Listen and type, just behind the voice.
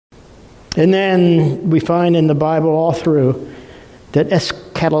And then we find in the Bible all through that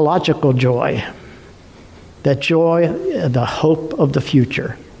eschatological joy, that joy, the hope of the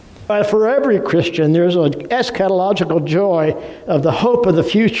future. For every Christian, there's an eschatological joy of the hope of the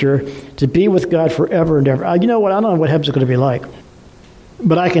future to be with God forever and ever. You know what? I don't know what heaven's going to be like.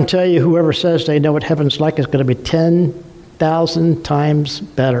 But I can tell you, whoever says they know what heaven's like is going to be 10,000 times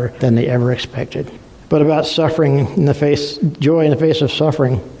better than they ever expected. But about suffering in the face, joy in the face of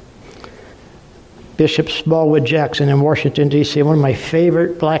suffering, Bishop Smallwood Jackson in Washington, D.C., one of my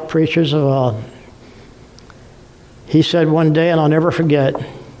favorite black preachers of all, he said one day, and I'll never forget,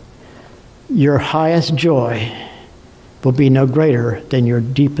 your highest joy will be no greater than your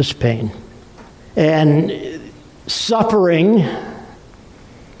deepest pain. And suffering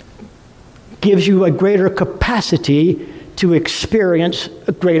gives you a greater capacity to experience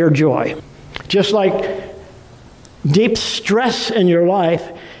a greater joy. Just like deep stress in your life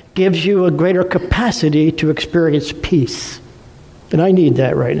gives you a greater capacity to experience peace. And I need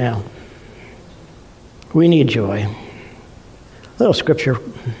that right now. We need joy. A little scripture.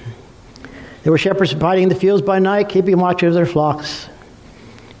 There were shepherds abiding in the fields by night, keeping watch over their flocks.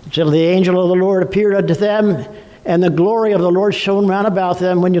 Until the angel of the Lord appeared unto them, and the glory of the Lord shone round about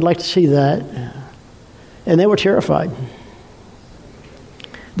them. When you'd like to see that? And they were terrified.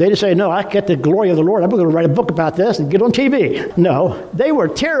 They didn't say, no, I get the glory of the Lord. I'm going to write a book about this and get on TV. No, they were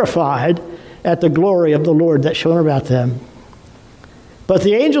terrified at the glory of the Lord that shone about them. But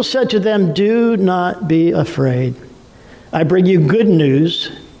the angel said to them, do not be afraid. I bring you good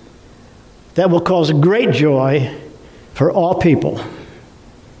news that will cause great joy for all people.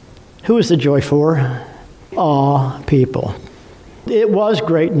 Who is the joy for? All people. It was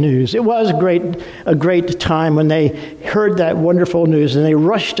great news. It was a great time when they heard that wonderful news, and they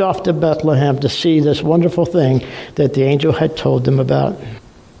rushed off to Bethlehem to see this wonderful thing that the angel had told them about.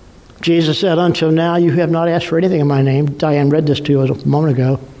 Jesus said, until now you have not asked for anything in my name. Diane read this to you a moment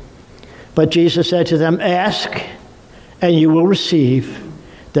ago. But Jesus said to them, ask, and you will receive,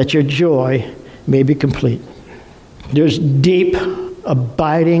 that your joy may be complete. There's deep,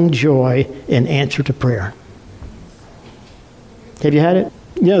 abiding joy in answer to prayer. Have you had it?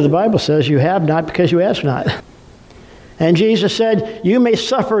 You know, the Bible says you have not because you ask not. And Jesus said, you may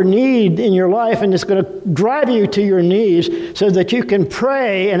suffer need in your life, and it's going to drive you to your knees so that you can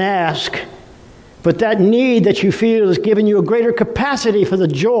pray and ask. But that need that you feel is giving you a greater capacity for the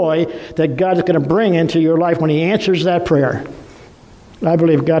joy that God is going to bring into your life when he answers that prayer. I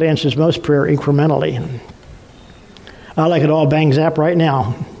believe God answers most prayer incrementally. I like it all bang zap right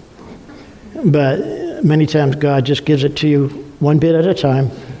now. But many times God just gives it to you one bit at a time.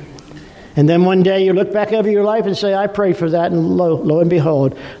 And then one day you look back over your life and say, I prayed for that, and lo and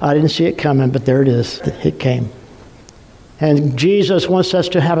behold, I didn't see it coming, but there it is. It came. And Jesus wants us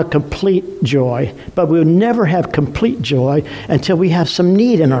to have a complete joy, but we'll never have complete joy until we have some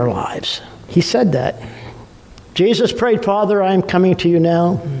need in our lives. He said that. Jesus prayed, Father, I am coming to you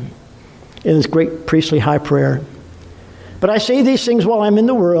now, in this great priestly high prayer. But I say these things while I'm in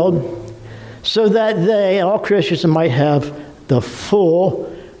the world, so that they, all Christians, might have the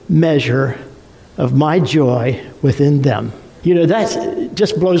full measure of my joy within them. You know, that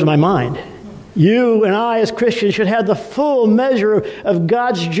just blows my mind. You and I as Christians should have the full measure of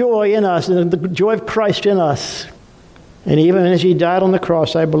God's joy in us and the joy of Christ in us. And even as he died on the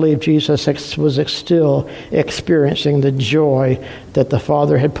cross, I believe Jesus was still experiencing the joy that the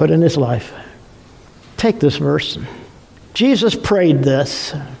Father had put in his life. Take this verse. Jesus prayed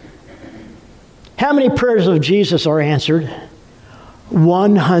this. How many prayers of Jesus are answered?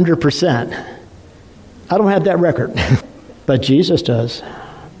 100%. I don't have that record, but Jesus does.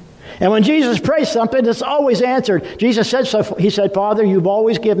 And when Jesus prays something, it's always answered. Jesus said so. He said, Father, you've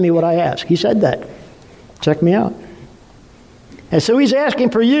always given me what I ask. He said that. Check me out. And so he's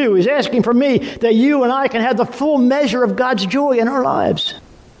asking for you. He's asking for me that you and I can have the full measure of God's joy in our lives.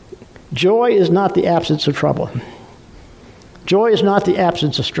 Joy is not the absence of trouble. Joy is not the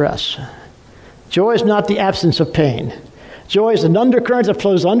absence of stress. Joy is not the absence of pain. Joy is an undercurrent that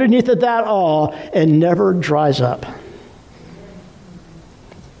flows underneath of that all and never dries up.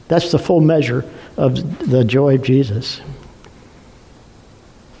 That's the full measure of the joy of Jesus.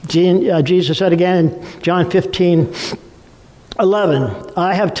 Jesus said again in John 15:11,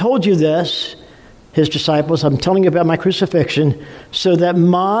 I have told you this, his disciples, I'm telling you about my crucifixion, so that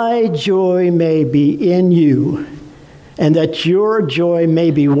my joy may be in you, and that your joy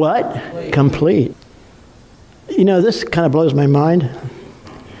may be what? Complete. You know, this kind of blows my mind,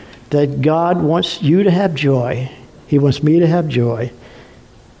 that God wants you to have joy. He wants me to have joy.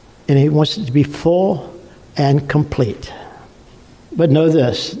 And he wants it to be full and complete. But know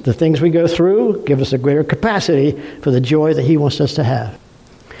this, the things we go through give us a greater capacity for the joy that he wants us to have.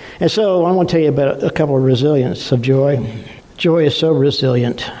 And so I want to tell you about a couple of resilience of joy. Joy is so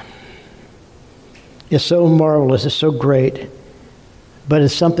resilient. It's so marvelous. It's so great. But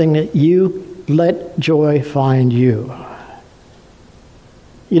it's something that you let joy find you.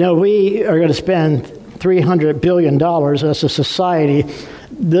 You know, we are going to spend $300 billion as a society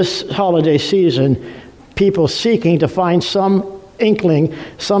this holiday season, people seeking to find some inkling,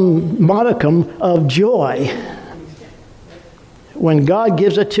 some modicum of joy, when God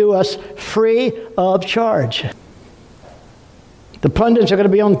gives it to us free of charge. The pundits are going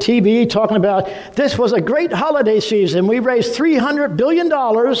to be on TV talking about, this was a great holiday season. We raised $300 billion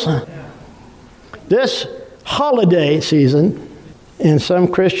this holiday season. And some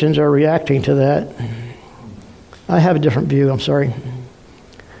Christians are reacting to that. I have a different view, I'm sorry.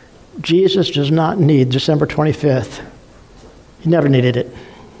 Jesus does not need December 25th. He never needed it.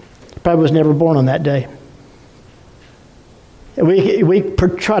 He probably was never born on that day. We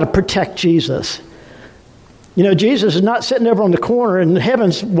try to protect Jesus. You know, Jesus is not sitting over on the corner in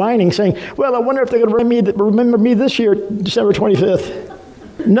heaven's whining, saying, well, I wonder if they're going to remember me this year, December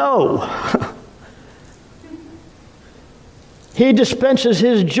 25th. No. He dispenses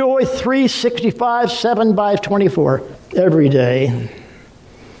his joy 365, 7 by 24, every day.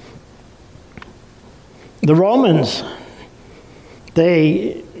 The Romans,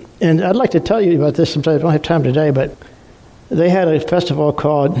 and I'd like to tell you about this, sometimes I don't have time today, but they had a festival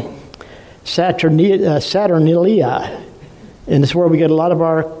called Saturnalia, and it's where we get a lot of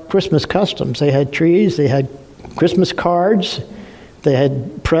our Christmas customs. They had trees, they had Christmas cards, they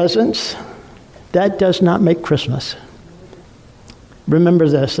had presents. That does not make Christmas. Remember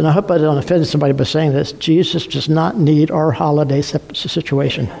this, and I hope I don't offend somebody by saying this. Jesus does not need our holiday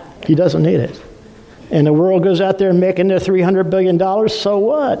situation. He doesn't need it. And the world goes out there making their $300 billion, so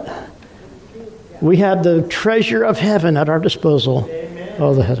what? We have the treasure of heaven at our disposal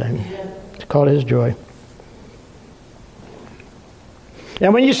all the time. It's called his joy.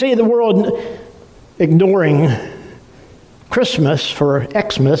 And when you see the world ignoring Christmas for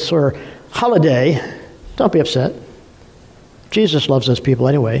Xmas or holiday, don't be upset. Jesus loves those people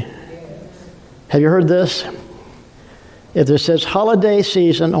anyway. Have you heard this? If it says holiday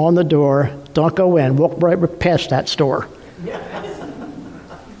season on the door, don't go in. Walk right past that store.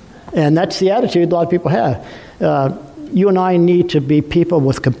 And that's the attitude a lot of people have. You and I need to be people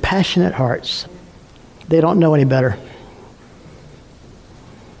with compassionate hearts. They don't know any better.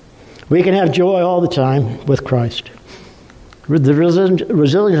 We can have joy all the time with Christ. The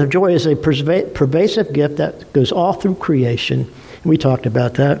resilience of joy is a pervasive gift that goes all through creation. We talked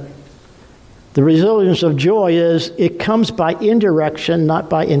about that. The resilience of joy is it comes by indirection, not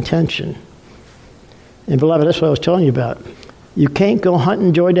by intention. And beloved, that's what I was telling you about. You can't go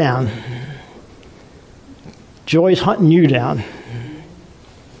hunting joy down. Joy's hunting you down.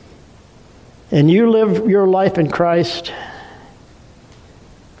 And you live your life in Christ.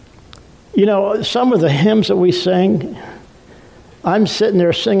 You know, some of the hymns that we sing, I'm sitting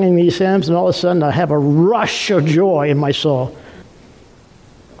there singing these hymns, and all of a sudden I have a rush of joy in my soul.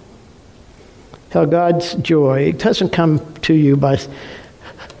 How God's joy doesn't come to you by,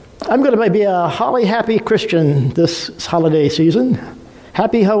 I'm going to be a holly happy Christian this holiday season.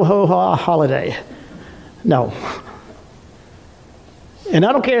 Happy ho ho ha holiday. No. And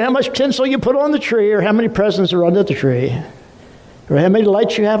I don't care how much tinsel you put on the tree or how many presents are under the tree or how many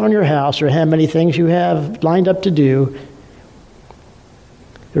lights you have on your house or how many things you have lined up to do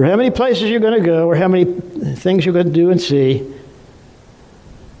or how many places you're going to go or how many things you're going to do and see.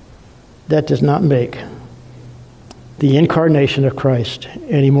 That does not make the incarnation of Christ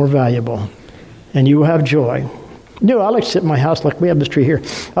any more valuable. And you will have joy. You know, I like to sit in my house, like we have this tree here.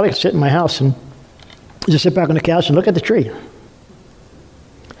 I like to sit in my house and just sit back on the couch and look at the tree.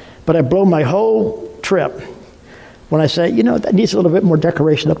 But I blow my whole trip when I say, you know, that needs a little bit more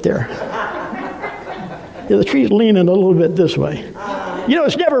decoration up there. Yeah, the tree's leaning a little bit this way. You know,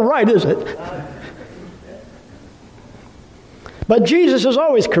 it's never right, is it? But Jesus is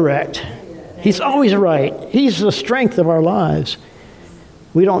always correct. He's always right. He's the strength of our lives.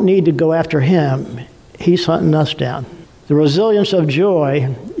 We don't need to go after him. He's hunting us down. The resilience of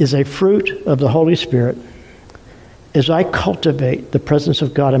joy is a fruit of the Holy Spirit. As I cultivate the presence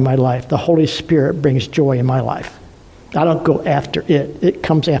of God in my life, the Holy Spirit brings joy in my life. I don't go after it. It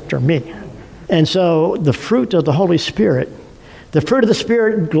comes after me. And so the fruit of the Holy Spirit, the fruit of the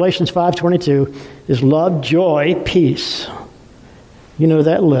Spirit, Galatians 5:22, is love, joy, peace. You know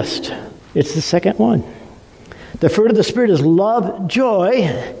that list. It's the second one. The fruit of the Spirit is love,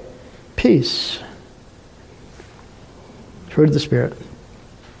 joy, peace. Fruit of the Spirit.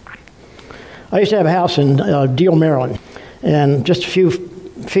 I used to have a house in Deal, Maryland, and just a few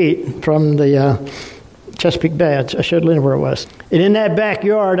feet from the Chesapeake Bay. I showed Linda where it was. And in that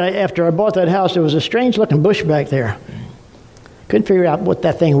backyard, after I bought that house, there was a strange-looking bush back there. Couldn't figure out what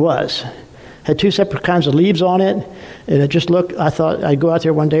that thing was. Had two separate kinds of leaves on it, and it just looked, I thought I'd go out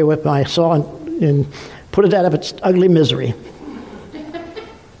there one day with my saw and put it out of its ugly misery.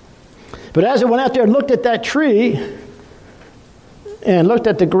 But as I went out there and looked at that tree and looked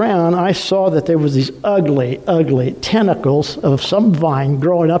at the ground, I saw that there was these ugly, ugly tentacles of some vine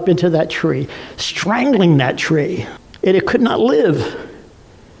growing up into that tree, strangling that tree, and it could not live.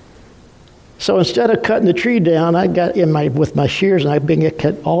 So instead of cutting the tree down, I got with my shears and I began to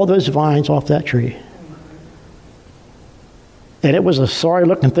cut all those vines off that tree. And it was a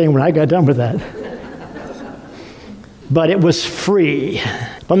sorry-looking thing when I got done with that. But it was free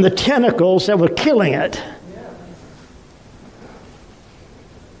from the tentacles that were killing it.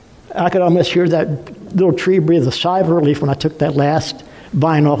 I could almost hear that little tree breathe a sigh of relief when I took that last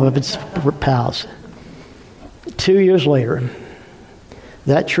vine off of its pals. 2 years later,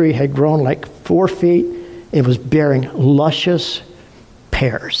 that tree had grown like 4 feet. It was bearing luscious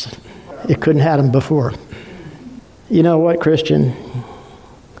pears. It couldn't have them before. You know what, Christian?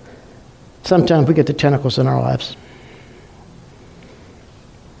 Sometimes we get the tentacles in our lives.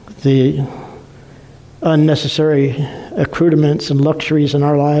 The unnecessary accoutrements and luxuries in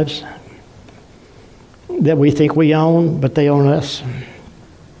our lives that we think we own, but they own us.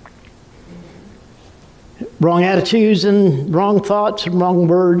 Wrong attitudes and wrong thoughts and wrong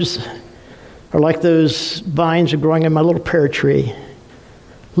words are like those vines are growing in my little pear tree.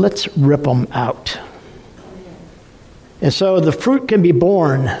 Let's rip them out. And so the fruit can be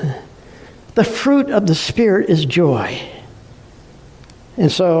born. The fruit of the Spirit is joy.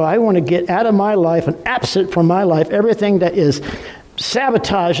 And so I want to get out of my life and absent from my life everything that is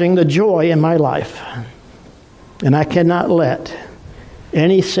sabotaging the joy in my life. And I cannot let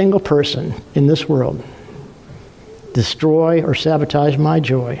any single person in this world destroy or sabotage my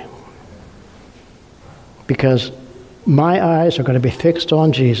joy, because my eyes are going to be fixed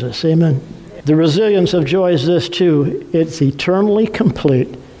on Jesus. Amen. The resilience of joy is this too. It's eternally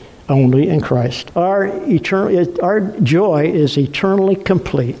complete only in Christ. Our joy is eternally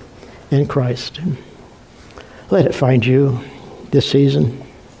complete in Christ. Let it find you this season.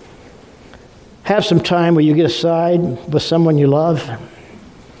 Have some time where you get aside with someone you love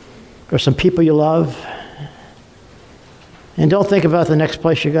or some people you love. And don't think about the next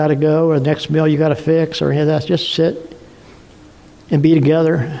place you got to go or the next meal you got to fix or any of that. Just sit and be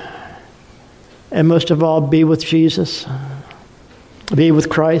together. And most of all, be with Jesus. Be with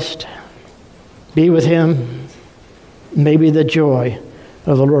Christ. Be with Him. Maybe the joy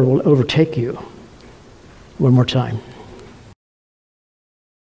of the Lord will overtake you. One more time.